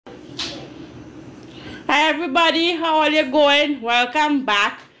Hi everybody, how are you going? Welcome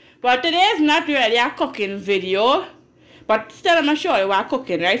back. But today is not really a cooking video, but still I'm going to show you what I'm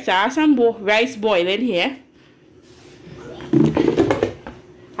cooking, right? So I have some rice boiling here.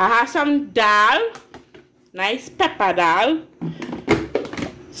 I have some dal, nice pepper dal,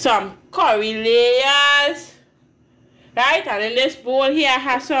 some curry layers, right? And in this bowl here I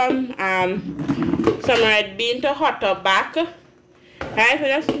have some red bean to hot up back, right? So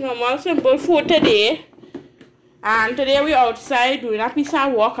just normal simple food today. And today we're outside doing a piece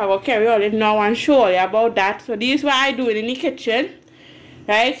of work. I will carry all it now and show you about that. So this is what I do in the kitchen,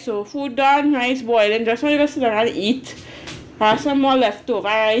 right? So food done, rice boiling, just want to go sit down and eat. I have some more leftover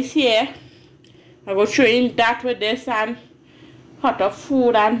rice here. I will show you that with this and hot up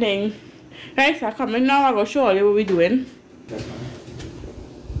food and thing. Right, so coming now, I will show you what we're doing.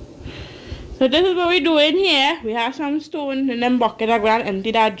 So this is what we're doing here. We have some stone in them bucket. I'm going to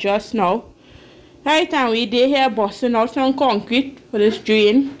empty that just now. Right, and we did here busting out some concrete for this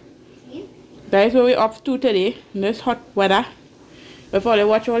drain. That's what we're up to today in this hot weather. Before they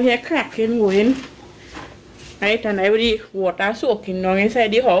watch all here cracking going. Right, and every water soaking down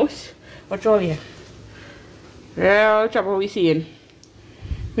inside the house. Watch all here. Real trouble we seeing.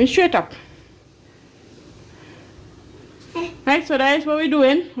 We straight up. Right, so that is what we're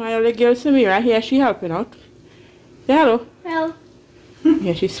doing. While the girl Samira here, she helping out. Say hello. Hello.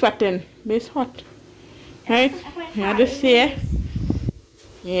 Yeah, she's sweating. It's hot. Right? Yeah, just here.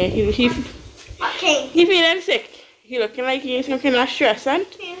 Yeah, he feeling sick. He looking like he's looking like stressed.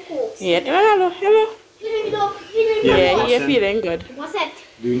 Yeah, hello. Yeah, he's feeling good. What's that?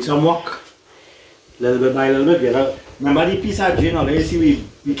 Doing some work. Little bit by little bit. Yeah. Remember the piece of drain? Let's see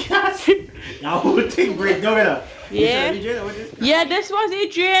we can't see. The whole thing break down with Yeah. Yeah, this was the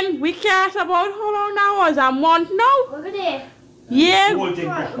drain. We cast about how long that was? A month now? Look at it. Yeah. Whole thing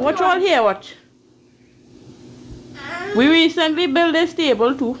cracked. Watch all here, watch. We recently built this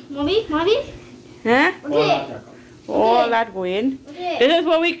table too. Mommy? Huh? Okay. All that going. Okay. This is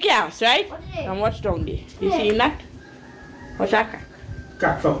what we cast, right? Okay. And watch down there. You see that? Watch that crack.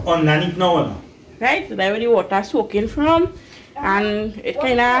 Crack from underneath now. Right? So that's where the water soaking from. And it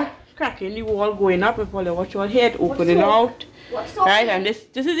kinda cracking the wall going up. If you watch all here, it opening out. Right? And this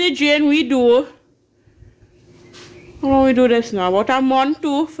is the drain we do. How long we do this now? About a month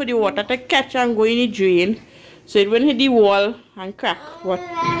too for the water to catch and go in the drain. So it won't hit the wall and crack. What?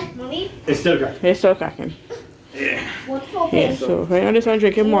 Mommy? It's still cracking. It's still cracking. Yeah. What's open? Yeah, so right now this one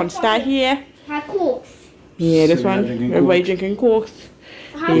drinking Monster here. Have Cokes. Yeah, this So one, drinking everybody Coke. drinking Cokes.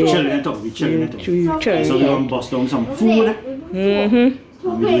 We chilling it up. We chilling it up. So we don't bust down some food. And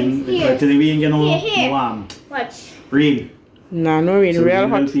today we ain't get no Watch. rain. Nah, no rain, So real we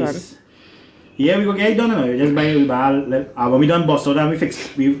hot little sun. piece. Yeah, we go get it done now. Just buy when we done bust out and we fix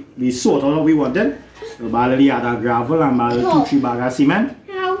we sort out what we wanted. We buy a little yard of gravel and buy a little 2-3 bag of cement.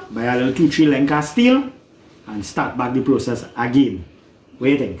 How? Buy a little 2-3 length of steel and start back the process again. What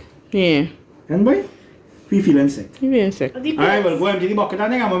do you think? Yeah, And boy, we feeling sick. you being sick. Alright, well go empty the bucket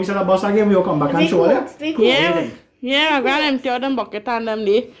and then when we set the bus again, we'll come back and show it. What do you Yeah, think? yeah, I'm gonna empty out them bucket and them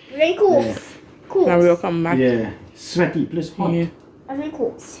there. Drink Cokes. And we'll come back. Yeah, sweaty plus hot. Yeah, I drink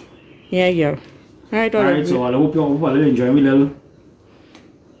Cokes. yeah, girl. Alright, all Alright, right. so I hope you all enjoy my little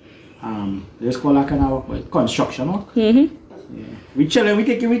let's call that kind of work, but construction work. Yeah. We chilling, we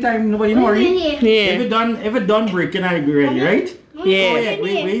taking we time, nobody no worry. If Yeah, it done breaking, I be ready, right? Oh yeah. yeah,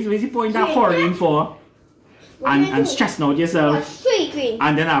 where's the point of hurrying for? And stressing out yourself. Straight green.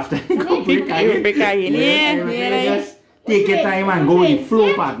 And then after go break again. Break again. Yeah, Just take your time and go with the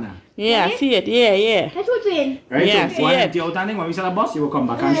flow, partner. yeah, I see it. Yeah. That's what green. Right? Yeah, So see one it. empty out and then when we set a bus, you will come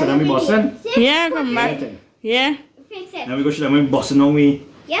back and show them we busting. Yeah, come back. Yeah, Fix it. Then we go show them we busting now we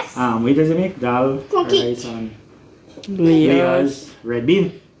Yes. what does it make? Dal, Cookie. rice and layers. layers, red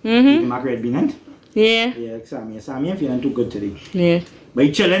bean. You make red bean, and Yeah, yeah, Sammy, I'm feeling too good today. yeah. But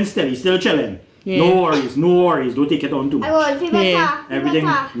you chilling still, he's still chilling. Yeah. No worries, don't take it on too I much. want to be Yeah. better.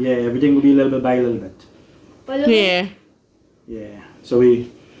 Everything will be a little bit by a little bit. Yeah. Yeah. So we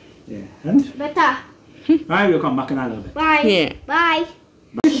and Better. alright, we'll come back in a little bit. Bye. Yeah. Bye.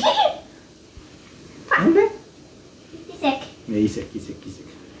 He's sick. Yeah, he's sick.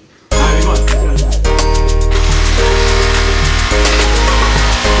 Alright, go on.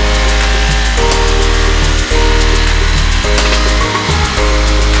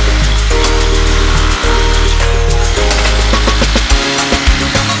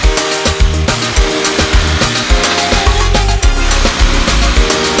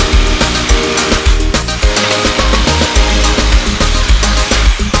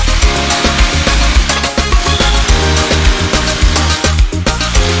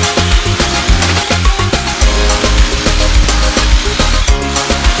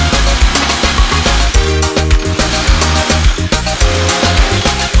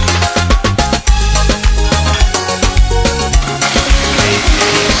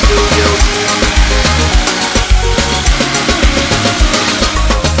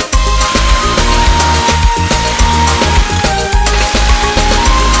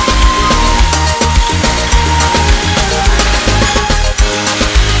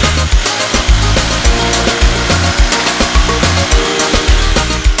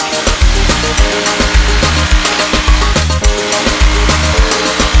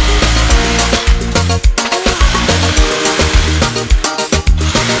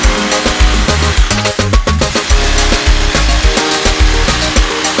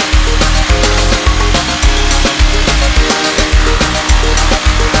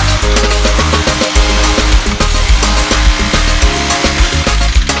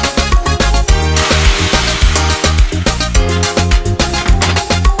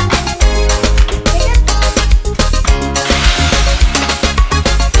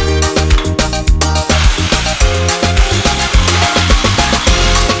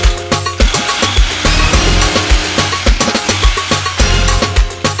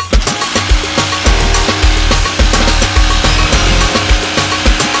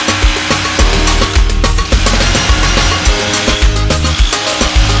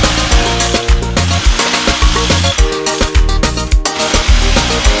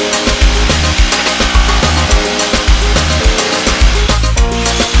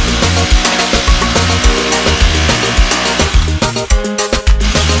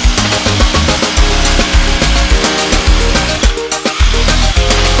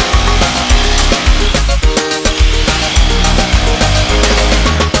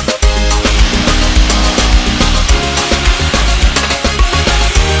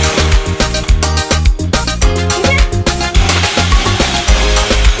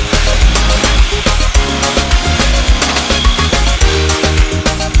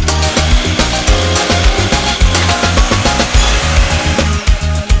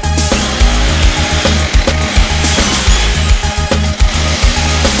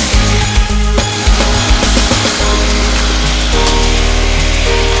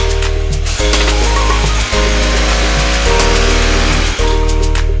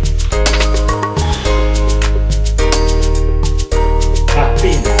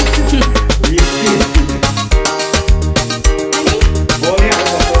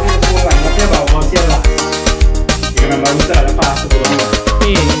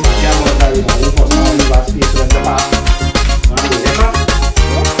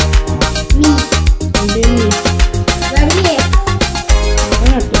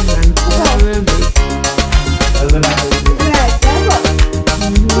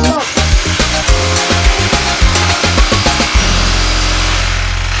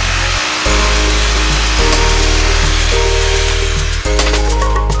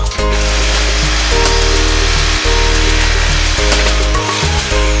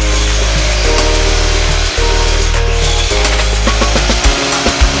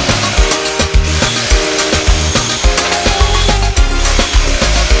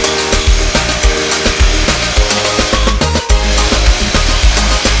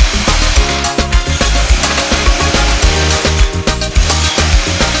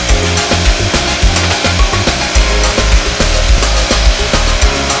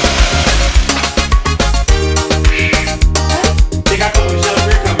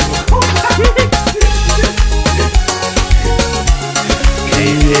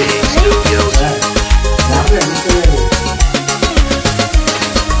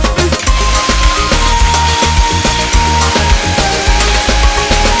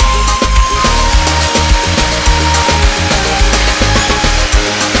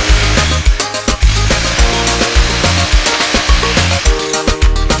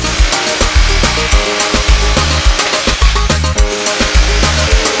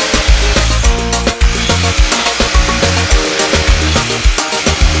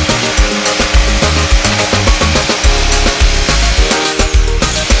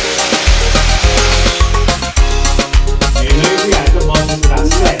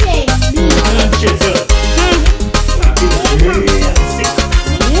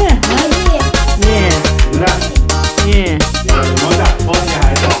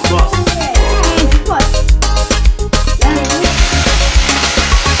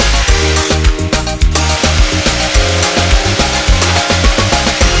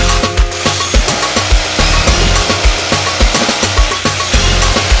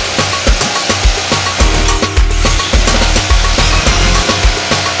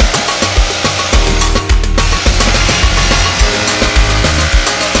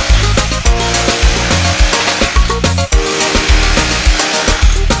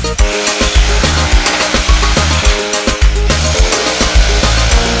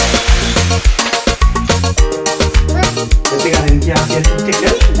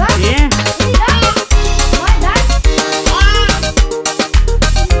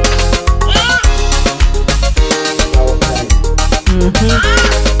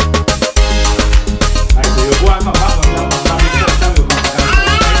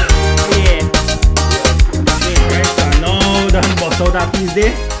 out that piece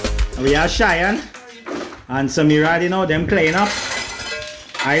there. And we have Cheyenne and Samira, you know, them clean up.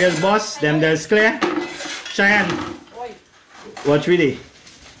 I just boss, them just clear. Cheyenne, watch with it.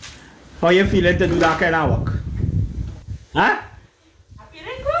 How you feeling to do that kind of work? Huh? I'm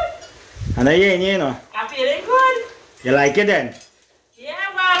feeling good. And you know? I'm feeling good. You like it then? Yeah,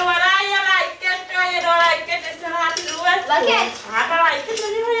 well, whether you like it or you don't like it, it's not have to do it. Like it. I don't like it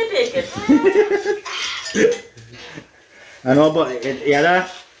anyway you take it. I know, but we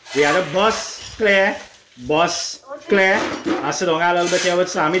had a boss clear, I sit down a little bit here with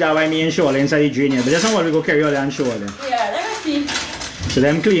Sammy, that why me and Shirley inside the drain here. But that's not what we go carry out and Shirley. Yeah, let me see. So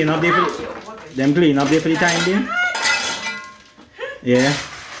them clean up there for the time being. Yeah.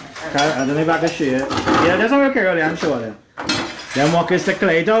 I don't know if I can show you. Yeah, that's how we carry out and Shirley. Them work is to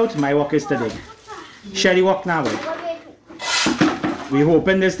clear it out, my work is to dig. Shelly walk now. We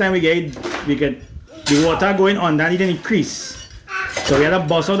hoping this time we get the water going underneath and increase. So we had to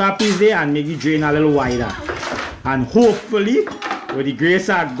bust out that piece there and make the drain a little wider. And hopefully, with the grace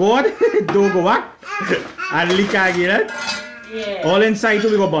of God, it don't go back and leak again. Yeah. All inside too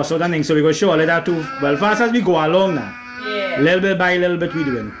we go bust out and things, so we go show all that too. Well, fast as we go along now. Yeah. Little bit by little bit we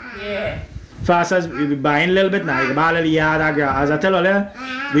doing. Yeah. Fast as we buying a little bit now, you buy a little yard, as I tell you,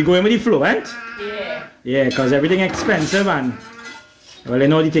 we going with the flow, right? Yeah. Yeah, because everything expensive and, well, you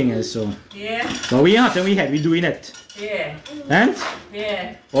know the thing is, so. Yeah. But we ain't we had, we doing it. Yeah. And?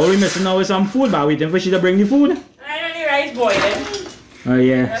 Yeah. All we missing now is some food, but waiting for she to bring the food. I know the rice boiling. Oh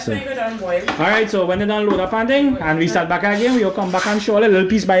yeah, That's so. when you go down boil. Alright, so when they done load up and thing, and we start back again, we'll come back and show a little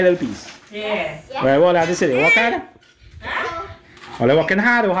piece by little piece. Yeah. Well, what I say, they work hard? Are they working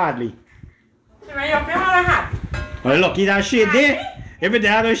hard or hardly? So when you're feeling hot. Well, lucky that shade there. If it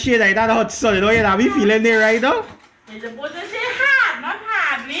had a shade like that hot sun, you know, you'd be feeling there right now. You're supposed to say hard, not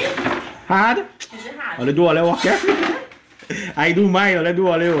hardly. Hard? Is it hard? Well, they do all the work, yeah? I do mine, or they do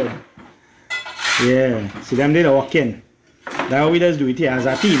all the work. Yeah, see them, they the working. That's how we just do it here as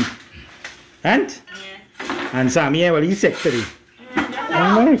a team. And? Yeah. And Sammy, yeah, well, he's sick today.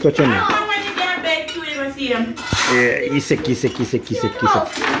 Yeah. Oh, coach him. When you get big too, you will see him. Yeah, he's sick.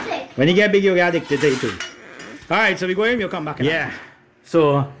 When you get big, you get addicted to it too. Alright, so we go in, we'll come back. Yeah.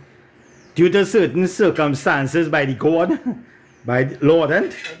 So, due to certain circumstances by the God, by the Lord,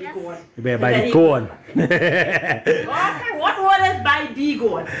 and by the God. What word is by the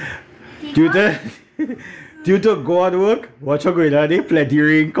God? Due to God work, watch out going on there, plenty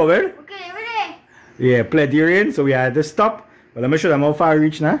rain coming. Okay, ready? Yeah, plenty rain, so we had to stop. But let me show them how far we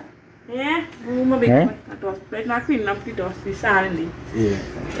reach now. Yeah, move a bit. Eh? Right now, cleaning up the dust, the sand. Yeah.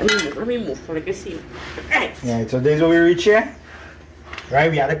 Let me move so I can see. Right. Yeah, so this is where we reach here. Right,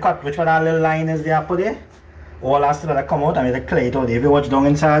 we had to cut which one that little line is there up there. All that stuff that come out and we had to clear it out there. If you watch down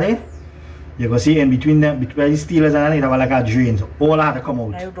inside there, you can see in between them, between the steelers and it, have like a drain. So all that had to come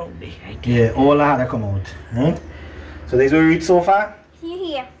out. I don't be. Yeah, all that had to come out. Right? So this is where we reach so far.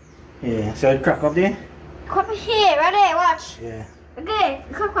 Here. Yeah, so it crack up there. Come here, ready? Watch. Yeah. Okay,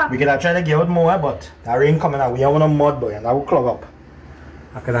 come. We could have tried to get out more, but that rain coming out, we have one mud boy and that will clog up.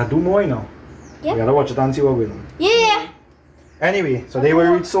 I could have do more, you know. Yeah. We gotta watch it and see what we're doing. Yeah. Anyway, so they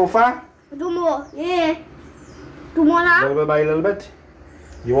will reach so far. Do more. Yeah. Do more now. Little bit by little bit.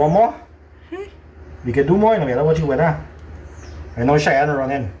 You want more? We can do more, you know. We gotta watch you with that. I know Cheyenne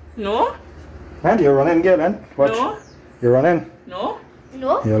running. No? Man, you're running, girl, man. Watch. No? You're running. No?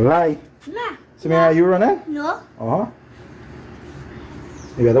 No. You lie. Nah. Samira, you running? No. Uh-huh.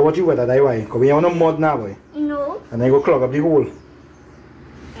 You better watch you with that, why? Because we have no mud now, boy. No. And then go clog up the hole.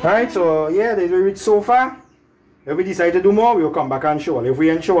 Alright, so yeah, they will reach so far. If we decide to do more, we'll come back and show. If we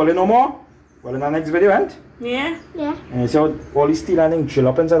ain't show no more, well in our next video, right? Yeah? Yeah. And you see how all the steel and thing drill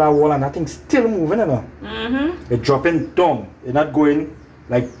up inside that wall and that thing's still moving, you know? Mm-hmm. It's dropping down. It's not going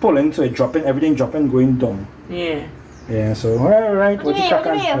like pulling, so it's dropping, everything dropping, going down. Yeah. Yeah, so alright, what you crack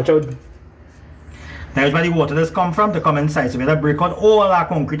on? here. Watch out. That's where the water does come from to come inside. So we have to break out all that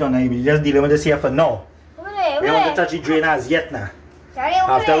concrete on there. We're just dealing with this here for now. Over there. We don't want to touch the drain as yet now. Daddy,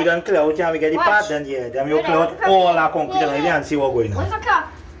 over After we there. done clear out and we get the Watch. part, then yeah, then we'll Right clear there. out all that concrete Yeah, on yeah. and see what's going What's on. the cup?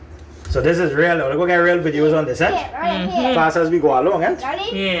 So this is real. We're going to get real videos on this, eh? Yeah, right here. Fast as we go along, eh? Daddy.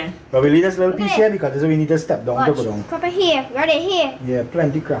 Yeah. But we leave this little piece Okay. here because this is we need to step down to Watch. go down. Cup here. Ready here. Yeah,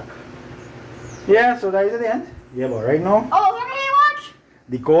 plenty crack. Yeah, so that is the end. Yeah, but right now, Oh, look here. Watch.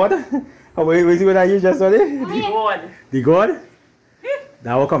 the cord. Oh, wait, see what I use just saw there? Over here. God. The cord.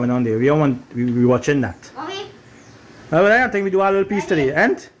 That was coming on there. We don't want, we watching that. Over here. But I don't think we do a little piece today,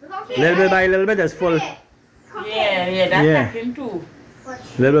 and Look up here. little bit by little bit, just full. Here. Cup Yeah, here. yeah, that's Yeah. cracking too. Watch.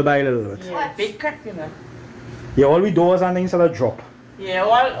 Little bit by little bit. Yeah, big crack, you know. Yeah, all we doors and things sort of drop. Yeah,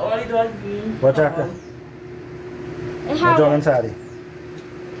 all it was green. Watch out. And Watch how? on inside.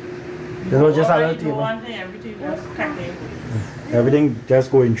 This was just a little Go table. on there, everything just cracking. Everything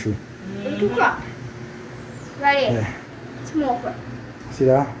just going through. Two crack. Ready? Yeah. Small crack. See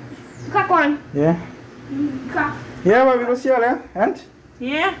that? Crack one. Yeah. Crack. Yeah, well, we go see all that. And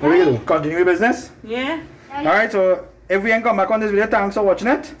Yeah, what we do? Continue with business. yeah. Alright, so if we can come back on this video, thanks for watching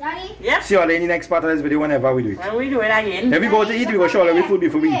it. Daddy. Yep. See you all in the next part of this video whenever we do it. When we do it again. If we go to eat, we go show all the food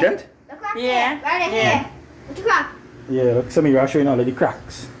before we eat it. The crack Yeah. here. Right Yeah. here. Two crack. Yeah, look, Samira showing all of the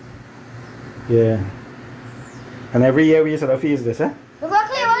cracks. Yeah. And every year we sort of face this, eh? Look at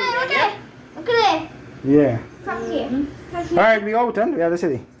it. Look at it. Look at it. Yeah. Crack here. Crack here. Alright, we out and we have the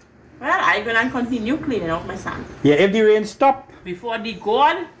city. Well, I'm gonna continue cleaning out my sand. Yeah, if the rain stop, Before the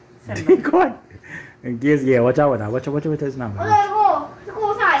gone, send be them. good. In case, yeah, watch out with that. Watch out what it is now. Oh, let's go. Let's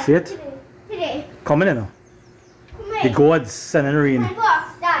go outside. See it? Today. Coming in now. Come The here. gods sending rain. My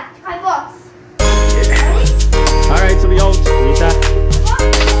box. Dad. My box. Alright, so we out. Later.